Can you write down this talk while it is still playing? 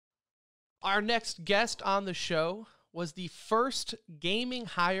Our next guest on the show was the first gaming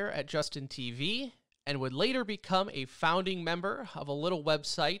hire at Justin TV and would later become a founding member of a little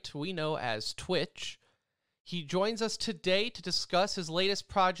website we know as Twitch. He joins us today to discuss his latest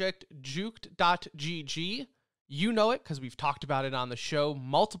project, Juked.gg. You know it because we've talked about it on the show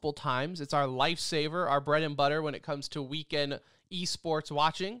multiple times. It's our lifesaver, our bread and butter when it comes to weekend esports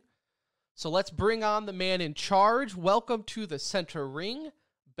watching. So let's bring on the man in charge. Welcome to the center ring,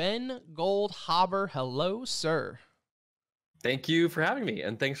 Ben Goldhaber. Hello, sir. Thank you for having me,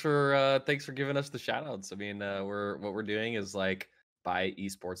 and thanks for giving us the shout outs. I mean, what we're doing is like by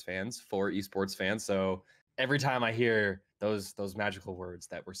esports fans for esports fans. So every time I hear those magical words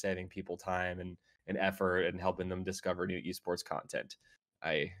that we're saving people time and effort and helping them discover new esports content,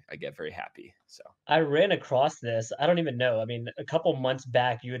 I get very happy. So I ran across this. I don't even know. I mean, a couple months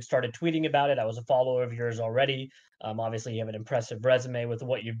back, you had started tweeting about it. I was a follower of yours already. Obviously, you have an impressive resume with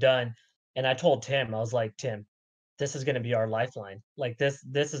what you've done. And I told Tim, I was like, Tim, this is going to be our lifeline. Like this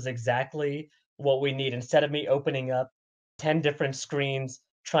is exactly what we need. Instead of me opening up 10 different screens,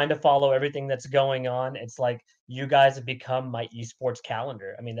 trying to follow everything that's going on, it's like you guys have become my esports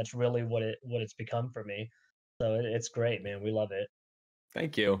calendar. I mean, that's really what it's become for me. So it's great, man. We love it.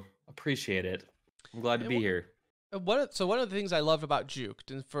 Thank you. Appreciate it. I'm glad to be here. One of the things I love about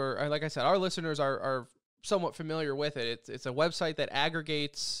Juked, and for like I said, our listeners are somewhat familiar with it. It's a website that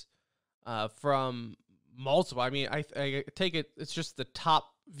aggregates from multiple. I mean, I take it it's just the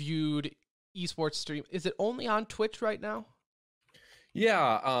top viewed esports stream. Is it only on Twitch right now?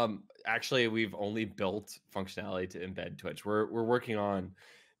 Yeah. Actually, we've only built functionality to embed Twitch. We're working on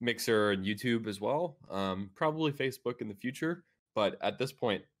Mixer and YouTube as well. Probably Facebook in the future, but at this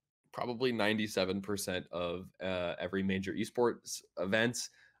point, probably 97% of every major esports events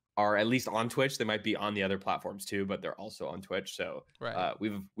are at least on Twitch. They might be on the other platforms too, but they're also on Twitch. So right.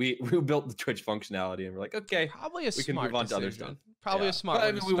 we built the Twitch functionality, and we're like, okay, probably we can move on to other stuff. Probably a smart.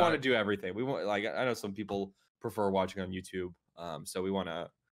 I mean, we want to do everything. We want, like, I know some people prefer watching on YouTube, so we want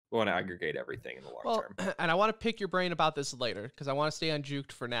to aggregate everything in the long term. And I want to pick your brain about this later because I want to stay on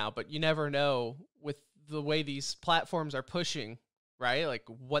Juked for now. But you never know with the way these platforms are pushing, right? Like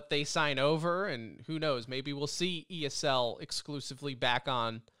what they sign over, and who knows? Maybe we'll see ESL exclusively back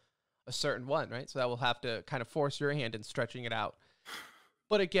on a certain one, right? So that will have to kind of force your hand in stretching it out.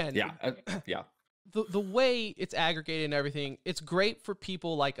 But again, yeah. The way it's aggregated and everything, it's great for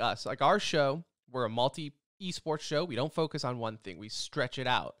people like us. Like our show, we're a multi esports show. We don't focus on one thing. We stretch it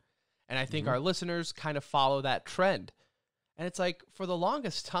out. And I think our listeners kind of follow that trend. And it's like for the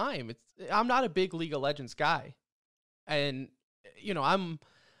longest time, I'm not a big League of Legends guy. And you know,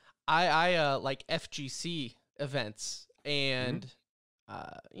 I like FGC events and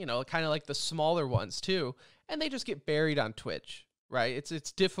you know, kind of like the smaller ones too, and they just get buried on Twitch, right?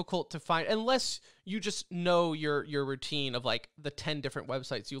 It's difficult to find unless you just know your routine of like the 10 different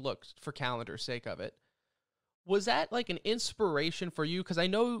websites you look for calendar's sake of it. Was that like an inspiration for you? Because I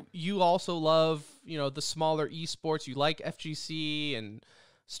know you also love, you know, the smaller esports. You like FGC and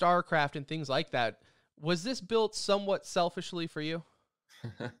StarCraft and things like that. Was this built somewhat selfishly for you?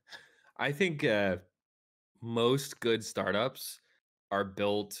 I think most good startups are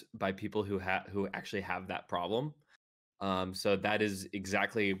built by people who actually have that problem. So that is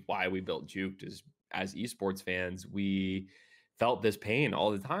exactly why we built Juked. As esports fans, we felt this pain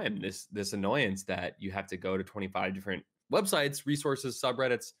all the time, this annoyance that you have to go to 25 different websites, resources,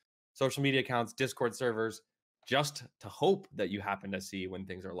 subreddits, social media accounts, Discord servers, just to hope that you happen to see when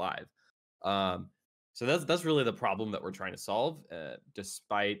things are live. So that's really the problem that we're trying to solve,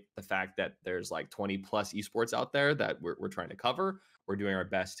 despite the fact that there's like 20 plus esports out there that we're trying to cover. We're doing our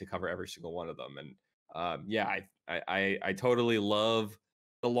best to cover every single one of them. And I totally love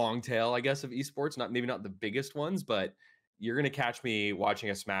the long tail, I guess, of esports. Maybe not the biggest ones, but you're going to catch me watching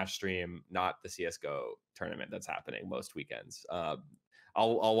a Smash stream, not the CSGO tournament that's happening most weekends.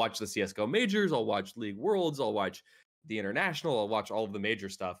 I'll watch the CSGO majors. I'll watch League Worlds. I'll watch the international. I'll watch all of the major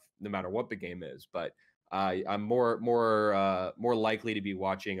stuff, no matter what the game is. But I'm more likely to be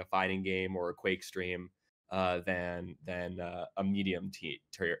watching a fighting game or a Quake stream than a medium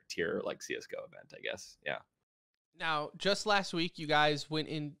tier like CSGO event, I guess. Yeah. Now, just last week, you guys went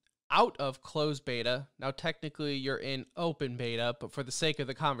out of closed beta. Now, technically, you're in open beta, but for the sake of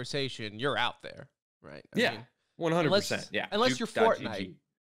the conversation, you're out there, right? I mean, 100%. Yeah. Unless you're Fortnite,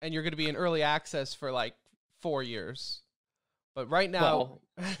 and you're going to be in early access for like 4 years. But right now...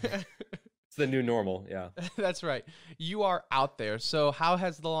 it's the new normal, yeah. That's right. You are out there. So how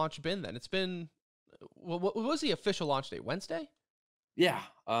has the launch been then? It's been... What was the official launch date? Wednesday? Yeah.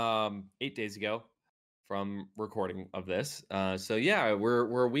 8 days ago. from recording of this. So yeah,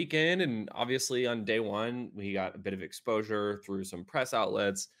 we're a week in, and obviously on day one we got a bit of exposure through some press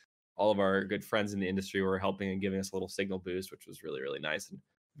outlets. All of our good friends in the industry were helping and giving us a little signal boost, which was really nice and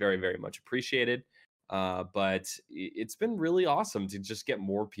very much appreciated. But it's been really awesome to just get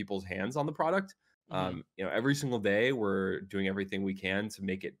more people's hands on the product. You know, every single day we're doing everything we can to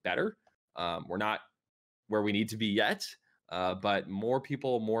make it better. We're not where we need to be yet, but more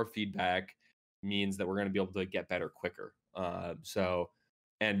people, more feedback means that we're going to be able to get better quicker.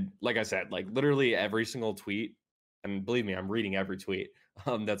 And like I said, like literally every single tweet, and believe me, I'm reading every tweet.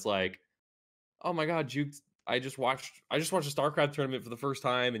 That's like, oh my god, Juke! I just watched a StarCraft tournament for the first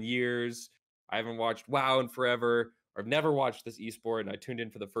time in years. I haven't watched WoW in forever, or I've never watched this esport, and I tuned in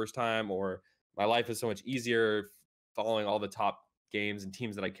for the first time. Or my life is so much easier following all the top games and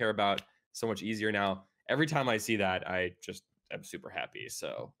teams that I care about. So much easier now. Every time I see that, I just am super happy.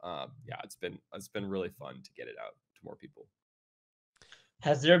 So yeah, it's been really fun to get it out to more people.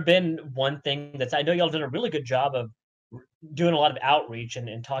 Has there been one thing that's, I know y'all done a really good job of doing a lot of outreach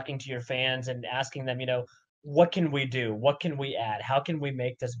and talking to your fans and asking them, what can we do? What can we add? How can we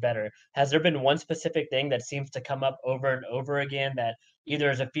make this better? Has there been one specific thing that seems to come up over and over again that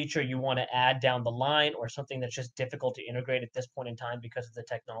either is a feature you want to add down the line or something that's just difficult to integrate at this point in time because of the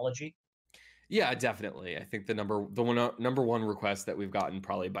technology? Yeah, definitely. I think number one request that we've gotten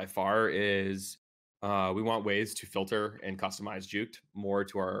probably by far is we want ways to filter and customize Juked more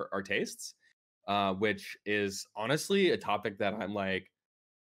to our tastes, which is honestly a topic that I'm like,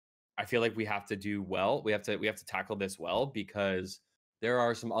 I feel like we have to do well. We have to tackle this well, because there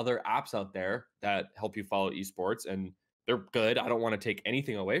are some other apps out there that help you follow esports, and they're good. I don't want to take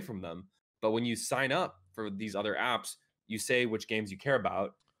anything away from them. But when you sign up for these other apps, you say which games you care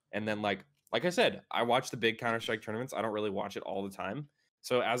about, and then like I said, I watch the big Counter-Strike tournaments. I don't really watch it all the time.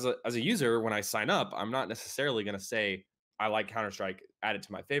 So as a user, when I sign up, I'm not necessarily going to say I like Counter-Strike, add it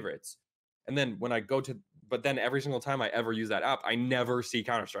to my favorites. And then when I go to but then every single time I ever use that app, I never see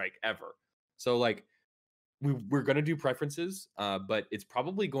Counter-Strike ever. So like we're going to do preferences, but it's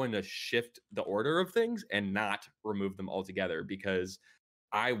probably going to shift the order of things and not remove them altogether, because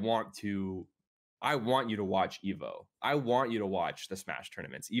I want you to watch Evo. I want you to watch the Smash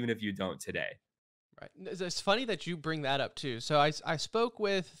tournaments, even if you don't today. Right. It's funny that you bring that up too. So I spoke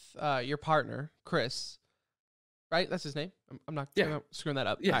with your partner, Chris, right? That's his name. I'm not screwing that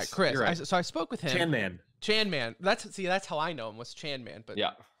up. Yes, all right, Chris. Right. So I spoke with him. Chan Man. That's how I know him, was Chan Man. But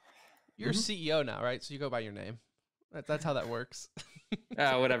yeah, you're CEO now, right? So you go by your name. That's how that works.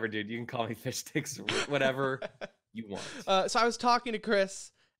 Whatever, dude. You can call me Fish Sticks, whatever you want. So I was talking to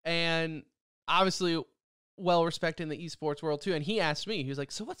Chris, and obviously well respected in the esports world too. And he asked me, he was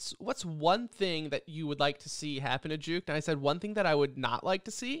like, so what's one thing that you would like to see happen to Juke? And I said, one thing that I would not like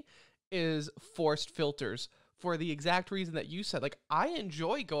to see is forced filters, for the exact reason that you said. Like, I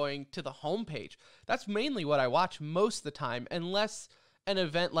enjoy going to the homepage. That's mainly what I watch most of the time, unless an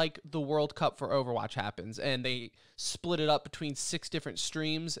event like the World Cup for Overwatch happens and they split it up between 6 different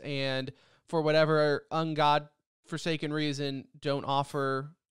streams, and for whatever ungodforsaken reason don't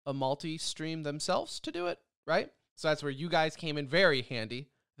offer a multi-stream themselves to do it, right? So that's where you guys came in very handy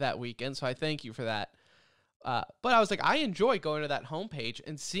that weekend, so I thank you for that. But I was like, I enjoy going to that homepage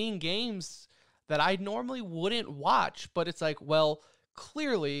and seeing games that I normally wouldn't watch, but it's like, well,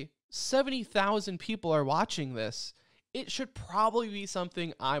 clearly 70,000 people are watching this. It should probably be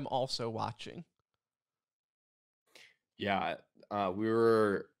something I'm also watching. Yeah, we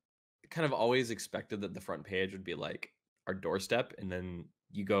were kind of always expected that the front page would be like our doorstep, and then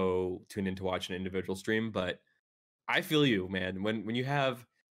you go tune in to watch an individual stream. But I feel you, man. When you have,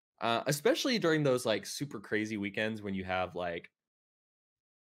 especially during those like super crazy weekends when you have like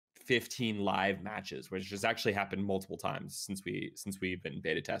 15 live matches, which has actually happened multiple times since we've been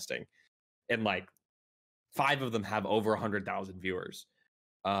beta testing, and like 5 of them have over 100,000 viewers.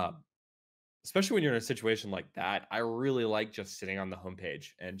 Especially when you're in a situation like that, I really like just sitting on the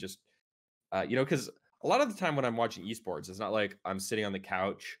homepage and just, because a lot of the time when I'm watching esports, it's not like I'm sitting on the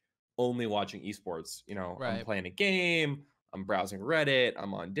couch only watching esports. Right. I'm playing a game, I'm browsing Reddit,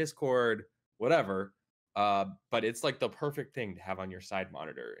 I'm on Discord, whatever. But it's like the perfect thing to have on your side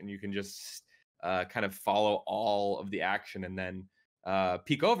monitor, and you can just kind of follow all of the action, and then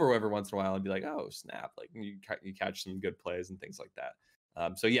peek over every once in a while and be like, oh snap, like you catch some good plays and things like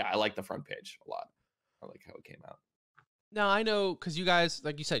that. So yeah, I like the front page a lot. I like how it came out. Now, I know, because you guys,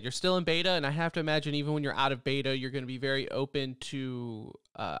 like you said, you're still in beta, and I have to imagine even when you're out of beta, you're going to be very open to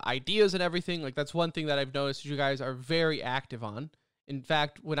ideas and everything. Like, that's one thing that I've noticed you guys are very active on, In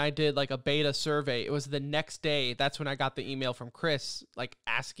fact, when I did like a beta survey, it was the next day. That's when I got the email from Chris, like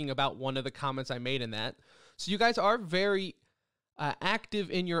asking about one of the comments I made in that. So you guys are very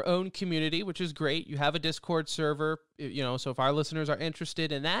active in your own community, which is great. You have a Discord server, so if our listeners are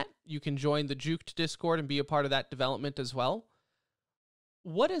interested in that, you can join the Juked Discord and be a part of that development as well.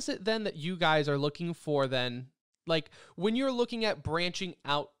 What is it then that you guys are looking for then? Like when you're looking at branching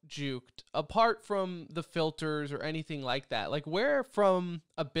out Juked, apart from the filters or anything like that, like where from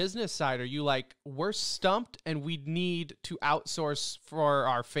a business side are you like, we're stumped and we need to outsource for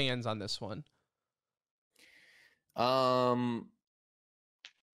our fans on this one?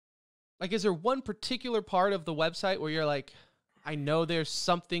 Like, is there one particular part of the website where you're like, I know there's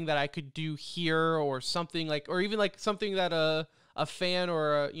something that I could do here, or something like, or even like something that a fan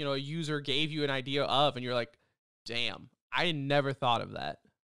or a user gave you an idea of, and you're like, damn, I never thought of that.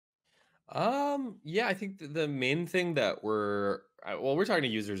 Yeah, I think the main thing that we're talking to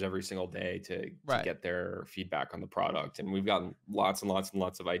users every single day to get their feedback on the product, and we've gotten lots and lots and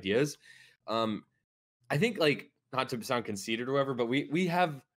lots of ideas. I think, like, not to sound conceited or whatever, but we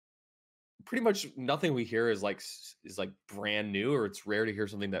have pretty much nothing we hear is like brand new, or it's rare to hear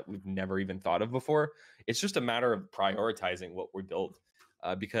something that we've never even thought of before. It's just a matter of prioritizing what we build,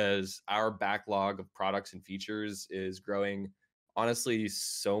 because our backlog of products and features is growing, honestly,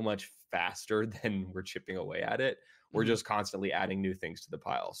 so much faster than we're chipping away at it. We're just constantly adding new things to the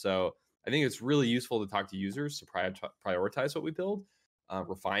pile. So I think it's really useful to talk to users to prioritize what we build,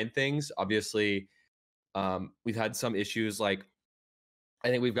 refine things. Obviously, we've had some issues, like I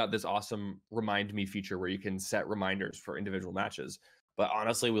think we've got this awesome remind me feature where you can set reminders for individual matches. But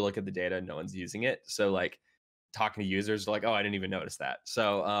honestly, we look at the data and no one's using it. So like talking to users, like, oh, I didn't even notice that.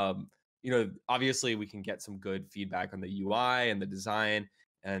 So, obviously we can get some good feedback on the UI and the design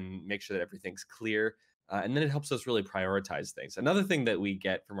and make sure that everything's clear. And then it helps us really prioritize things. Another thing that we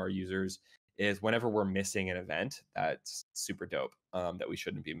get from our users is whenever we're missing an event that's super dope, that we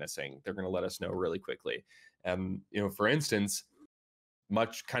shouldn't be missing, they're going to let us know really quickly. For instance,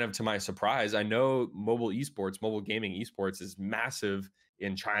 much kind of to my surprise, I know mobile gaming esports is massive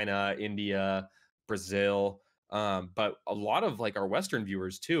in China, India, Brazil. But a lot of like our Western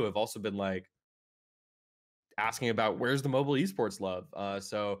viewers too have also been like asking about where's the mobile esports love.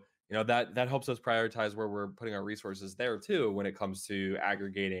 So that helps us prioritize where we're putting our resources there too, when it comes to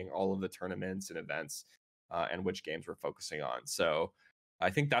aggregating all of the tournaments and events, and which games we're focusing on. So I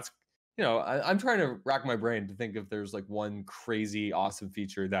think that's, I'm trying to rack my brain to think if there's like one crazy awesome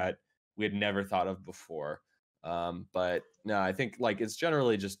feature that we had never thought of before. But no, I think like it's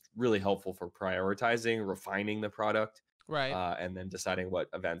generally just really helpful for prioritizing, refining the product, right? And then deciding what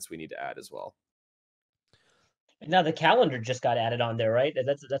events we need to add as well. Now the calendar just got added on there, right?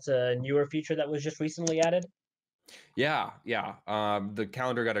 That's a newer feature that was just recently added. Yeah. The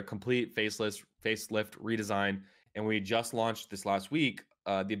calendar got a complete facelift redesign, and we just launched this last week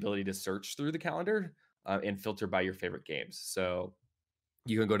the ability to search through the calendar and filter by your favorite games. So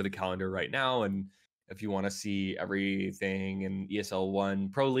you can go to the calendar right now, and if you want to see everything in ESL 1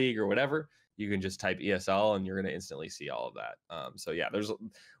 Pro League or whatever, you can just type ESL and you're going to instantly see all of that. So yeah,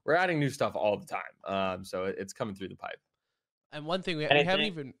 we're adding new stuff all the time. So it's coming through the pipe. And one thing we haven't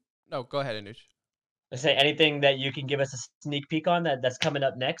even... No, go ahead, Anuj. Let's say anything that you can give us a sneak peek on that's coming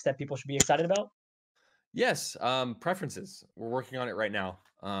up next that people should be excited about. Yes, preferences. We're working on it right now.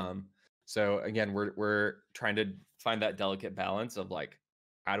 So again, we're trying to find that delicate balance of like,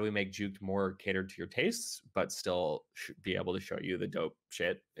 how do we make Juked more catered to your tastes, but still be able to show you the dope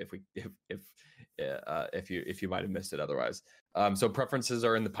shit if you might have missed it otherwise. So preferences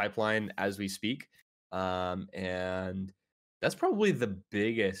are in the pipeline as we speak, and that's probably the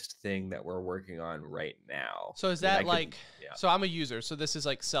biggest thing that we're working on right now. So is that so I'm a user, so this is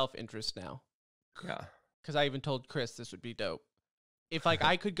like self-interest now. Yeah. Because I even told Chris this would be dope. If like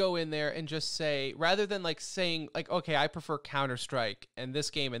I could go in there and just say, rather than like saying like, okay, I prefer Counter-Strike and this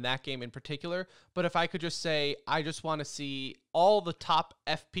game and that game in particular, but if I could just say, I just want to see all the top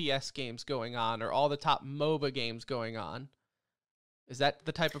FPS games going on or all the top MOBA games going on. Is that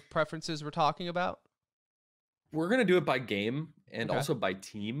the type of preferences we're talking about? We're going to do it by game and also by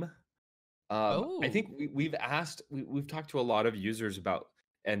team. I think we've talked to a lot of users about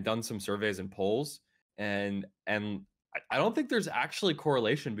and done some surveys and polls, and I don't think there's actually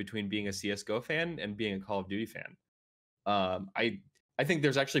correlation between being a CSGO fan and being a Call of Duty fan. I think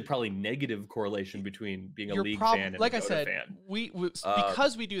there's actually probably negative correlation between being a League fan and like a I Dota said, fan. We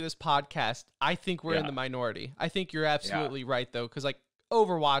because we do this podcast, I think we're in the minority. I think you're absolutely right though, because like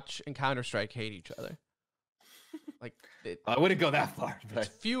Overwatch and Counter-Strike hate each other. Like I wouldn't go that far, it's but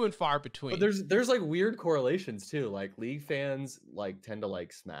few and far between. But there's like weird correlations too. Like league fans like tend to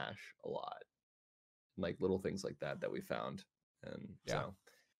like Smash a lot, like little things like that we found, and so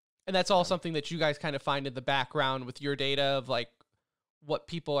and that's all something that you guys kind of find in the background with your data of like what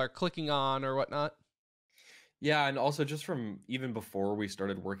people are clicking on or whatnot. Yeah, and also just from even before we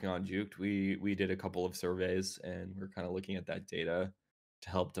started working on Juked, we did a couple of surveys and we're kind of looking at that data to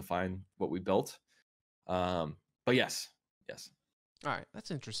help define what we built. But yes. All right,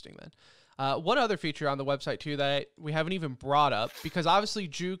 that's interesting then. One other feature on the website too that we haven't even brought up, because obviously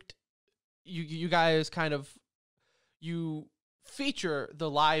Juked, you guys kind of you feature the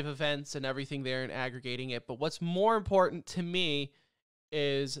live events and everything there and aggregating it. But what's more important to me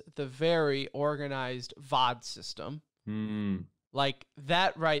is the very organized VOD system. Like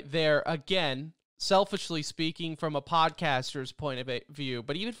that right there, again, selfishly speaking from a podcaster's point of view,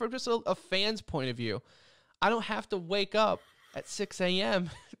 but even from just a fan's point of view, I don't have to wake up at 6 a.m.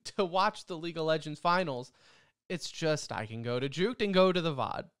 to watch the League of Legends finals. It's just I can go to Juked and go to the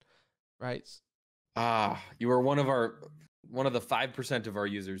VOD, right? You are one of the 5% of our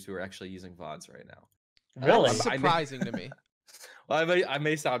users who are actually using VODs right now. Really? That's surprising to me. Well, I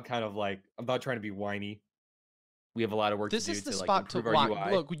may sound kind of like I'm not trying to be whiny. We have a lot of work This to do is the to like spot to improve our UI.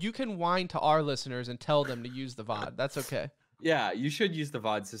 whine. Look, you can whine to our listeners and tell them to use the VOD. That's okay. Yeah, you should use the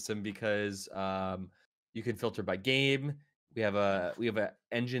VOD system because you can filter by game. We have a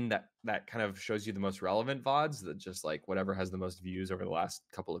engine that kind of shows you the most relevant VODs, that just like whatever has the most views over the last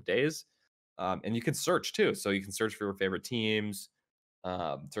couple of days. And you can search too. So you can search for your favorite teams,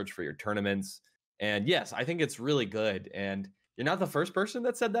 search for your tournaments. And yes, I think it's really good. And you're not the first person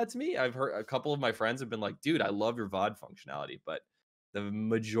that said that to me. I've heard a couple of my friends have been like, dude, I love your VOD functionality. But the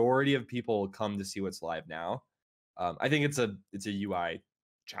majority of people come to see what's live now. I think it's a UI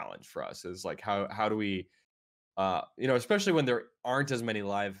challenge for us. Is like how do we especially when there aren't as many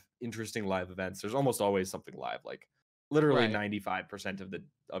interesting live events. There's almost always something live, like literally Right. 95%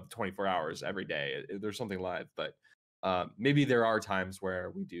 of 24 hours every day. There's something live, but maybe there are times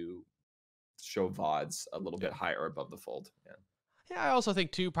where we do show VODs a little bit higher above the fold. Yeah. Yeah, I also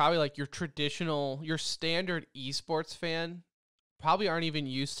think too, probably like your standard esports fan probably aren't even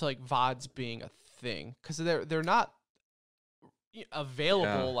used to like VODs being a thing, because they're not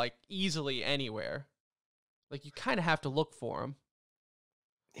available like easily anywhere. Like you kind of have to look for them.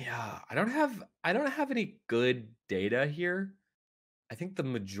 Yeah, I don't have any good data here. I think the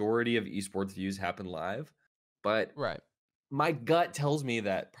majority of esports views happen live, but Right. my gut tells me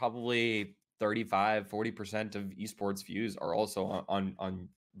that probably 35-40% of esports views are also on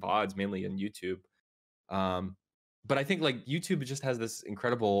VODs, mainly on YouTube. But I think like YouTube just has this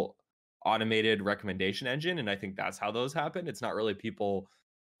incredible automated recommendation engine, and I think that's how those happen. It's not really people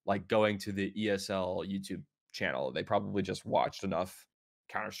like going to the ESL YouTube channel. They probably just watched enough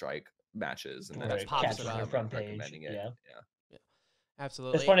Counter-Strike matches and then That just pops Catches it on your up. front page. recommending it. Yeah. Yeah, It's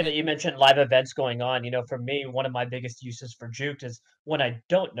absolutely. funny that And you mentioned live events going on. For me, one of my biggest uses for Juked is when I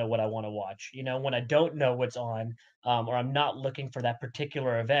don't know what I want to watch. When I don't know what's on, or I'm not looking for that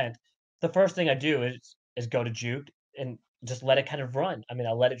particular event. The first thing I do is go to Juked and just let it kind of run. I mean,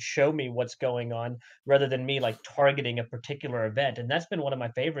 I let it show me what's going on rather than me like targeting a particular event. And that's been one of my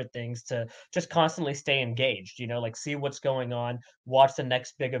favorite things, to just constantly stay engaged. Like see what's going on, watch the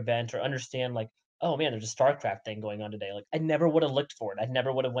next big event, or understand like, oh man, there's a StarCraft thing going on today. Like I never would have looked for it. I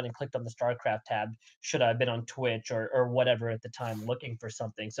never would have went and clicked on the StarCraft tab should I have been on Twitch or whatever at the time looking for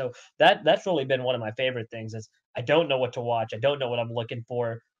something. So that's really been one of my favorite things, is I don't know what to watch. I don't know what I'm looking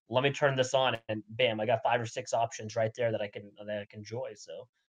for. Let me turn this on and bam, I got 5 or 6 options right there that I can enjoy. So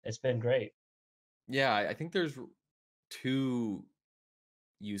it's been great. Yeah, I think there's two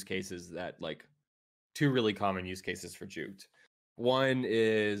use cases that like two really common use cases for Juked. One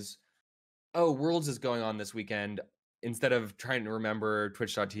is, oh, Worlds is going on this weekend. Instead of trying to remember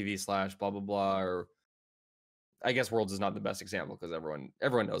twitch.tv/ blah, blah, blah, or I guess Worlds is not the best example because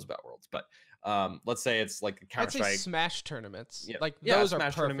everyone knows about Worlds, but let's say it's like a I'd say Counter-Strike. Smash tournaments. Yeah, Like yeah, those are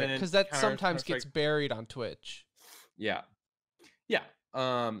Smash perfect, tournament, because that sometimes Counter-Strike. gets buried on Twitch. Yeah. Yeah.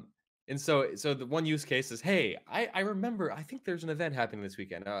 And so the one use case is, hey, I remember, I think there's an event happening this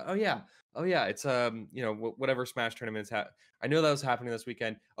weekend. Oh yeah, it's whatever Smash tournaments I know that was happening this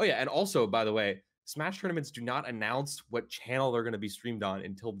weekend. Oh yeah, and also by the way, Smash tournaments do not announce what channel they're going to be streamed on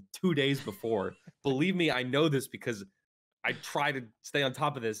until 2 days before. Believe me, I know this because I try to stay on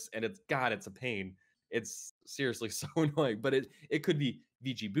top of this, and it's a pain. It's seriously so annoying. But it could be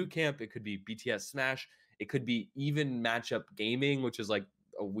VG Bootcamp, it could be BTS Smash, it could be even Matchup Gaming, which is like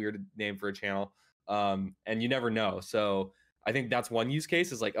a weird name for a channel. And you never know. So I think that's one use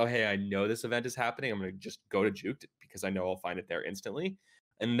case is like, oh, hey, I know this event is happening. I'm going to just go to Juked because I know I'll find it there instantly.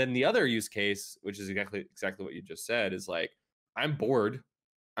 And then the other use case, which is exactly what you just said, is like, I'm bored.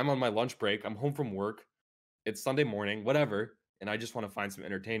 I'm on my lunch break. I'm home from work. It's Sunday morning, whatever. And I just want to find some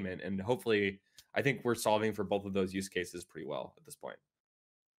entertainment. And hopefully, I think we're solving for both of those use cases pretty well at this point.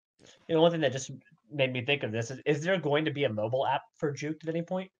 You know, one thing that just made me think of this is there going to be a mobile app for Juked at any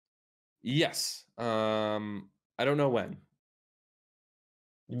point? Yes. I don't know when.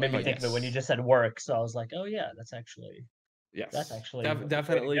 You made me But think of it when you yes. just said work, so I was like, oh yeah, that's actually Yes. the way to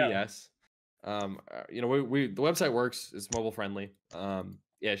Definitely go. yes. You know, we the website works. It's mobile friendly.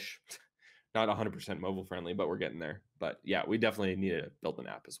 Ish. Not 100% mobile friendly, but we're getting there. But yeah, we definitely need to build an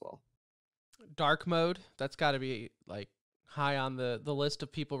app as well. Dark mode, that's got to be like high on the list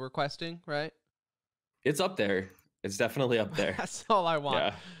of people requesting, right? It's up there. It's definitely up there. That's all I want.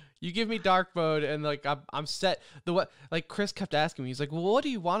 Yeah. You give me dark mode and like I'm set. Like Chris kept asking me, he's like, "Well, what do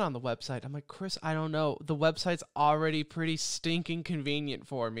you want on the website?" I'm like, "Chris, I don't know. The website's already pretty stinking convenient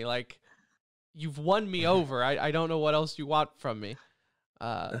for me. Like, you've won me over. I don't know what else you want from me." You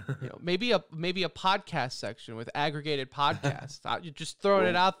know, maybe a podcast section with aggregated podcasts. You're just throwing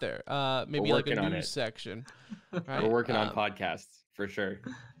it out there. Maybe like a news section. Right? We're working on podcasts for sure.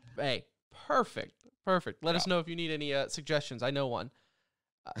 Hey, perfect. Let us know if you need any suggestions. I know one.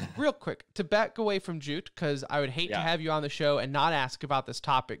 Real quick, to back away from Jute, because I would hate to have you on the show and not ask about this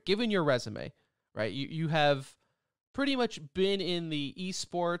topic. Given your resume, right? You have pretty much been in the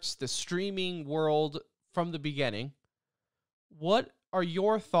esports, the streaming world from the beginning. What are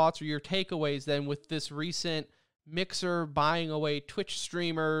your thoughts or your takeaways then with this recent Mixer buying away Twitch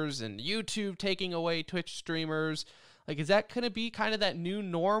streamers and YouTube taking away Twitch streamers? Like, is that going to be kind of that new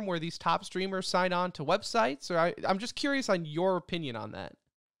norm where these top streamers sign on to websites? Or I'm just curious on your opinion on that.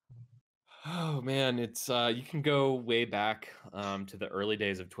 Oh man, it's you can go way back to the early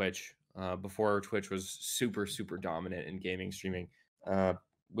days of Twitch, before Twitch was super dominant in gaming streaming.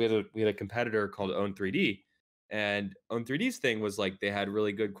 We had a competitor called Own3D, and Own3D's thing was like they had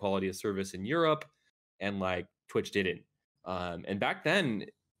really good quality of service in Europe, and like Twitch didn't. And back then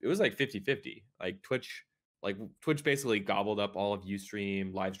it was like 50-50. Like Twitch basically gobbled up all of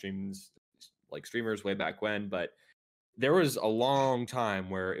Ustream, live streams, like streamers way back when, but there was a long time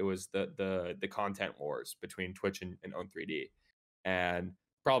where it was the content wars between Twitch and Own3D. And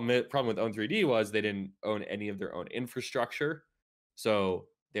problem with Own3D was they didn't own any of their own infrastructure. So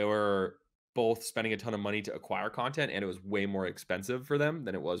they were both spending a ton of money to acquire content, and it was way more expensive for them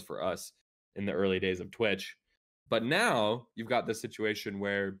than it was for us in the early days of Twitch. But now you've got this situation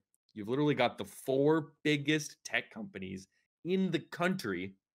where you've literally got the 4 biggest tech companies in the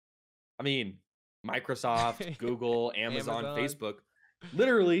country. I mean, Microsoft, Google, Amazon, Facebook.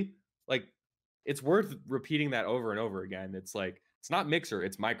 Literally, like, it's worth repeating that over and over again. It's like, it's not Mixer,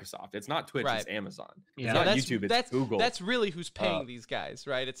 it's Microsoft. It's not Twitch, it's Amazon. It's not YouTube, it's Google. That's really who's paying these guys,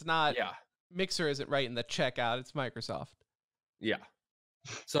 right? It's not, Mixer isn't right in the checkout, it's Microsoft. Yeah.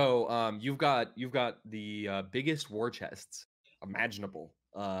 So you've got the biggest war chests imaginable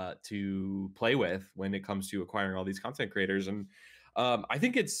to play with when it comes to acquiring all these content creators. And I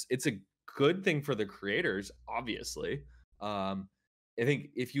think it's a good thing for the creators, obviously. I think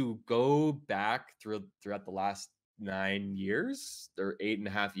if you go back throughout the last 9 years or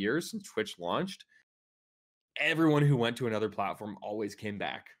 8.5 years since Twitch launched, everyone who went to another platform always came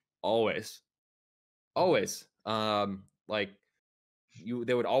back. Always. Like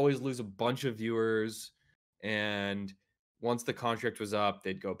they would always lose a bunch of viewers, and once the contract was up,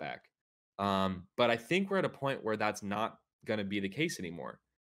 they'd go back. But I think we're at a point where that's not going to be the case anymore.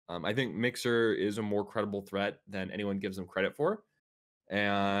 I think Mixer is a more credible threat than anyone gives them credit for.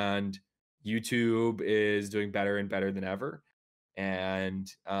 And YouTube is doing better and better than ever.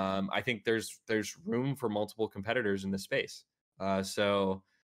 And I think there's room for multiple competitors in this space. So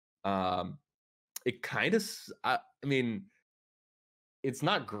it kind of, I mean, it's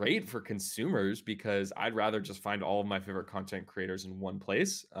not great for consumers because I'd rather just find all of my favorite content creators in one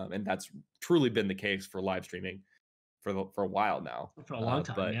place. And that's truly been the case for live streaming for a while now. For a long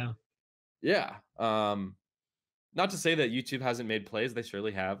time, yeah. Not to say that YouTube hasn't made plays. They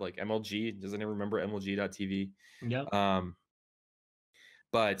surely have. Like MLG, does anyone remember MLG.tv? Yeah.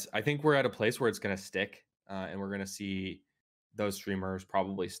 But I think we're at a place where it's going to stick, and we're going to see those streamers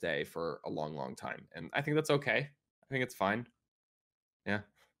probably stay for a long time. And I think that's okay. I think it's fine. Yeah.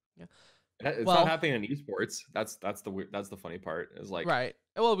 It's not happening in esports. That's the funny part. Is like, right.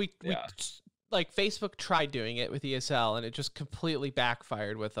 Well, we like Facebook tried doing it with ESL and it just completely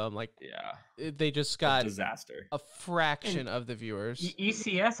backfired with them. Like, they just got a disaster. a fraction of the viewers.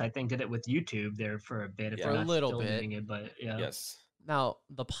 ECS, I think, did it with YouTube there for a bit. If For a they're not little still bit. doing it, but yeah. Yes. Now,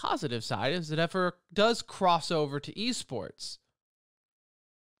 the positive side is that if it does cross over to esports,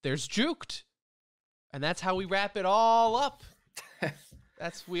 there's Juked. And that's how we wrap it all up.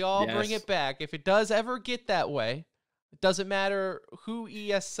 We all bring it back. If it does ever get that way, it doesn't matter who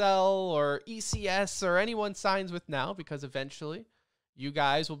ESL or ECS or anyone signs with now, because eventually you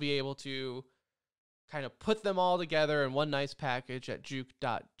guys will be able to kind of put them all together in one nice package at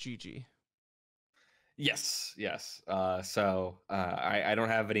juke.gg. Yes. So I don't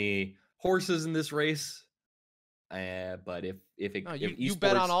have any horses in this race, but if you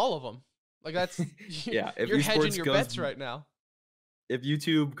bet on all of them, like that's if you're hedging esports your goes, bets right now. If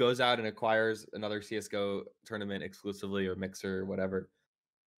YouTube goes out and acquires another CS:GO tournament exclusively or Mixer or whatever,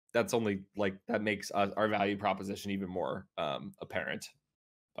 that's only like that makes our value proposition even more apparent.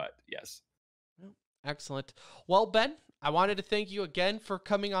 But yes. Excellent. Well, Ben, I wanted to thank you again for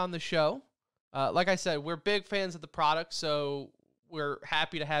coming on the show. Like I said, we're big fans of the product, so we're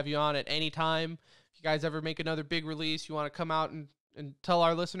happy to have you on at any time. If you guys ever make another big release, you want to come out and tell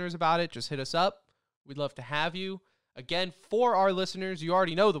our listeners about it, just hit us up. We'd love to have you. Again, for our listeners, you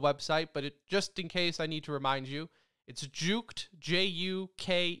already know the website, but just in case I need to remind you, it's juked, juked.gg.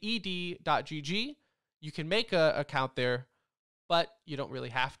 You can make an account there, but you don't really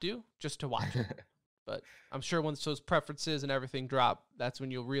have to, just to watch it. But I'm sure once those preferences and everything drop, that's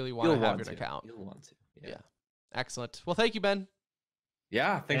when you'll really want to have an account. You'll want to. Yeah. Excellent. Well, thank you, Ben.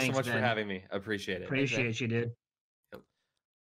 Yeah, thanks so much for having me. Appreciate it. Appreciate you, dude.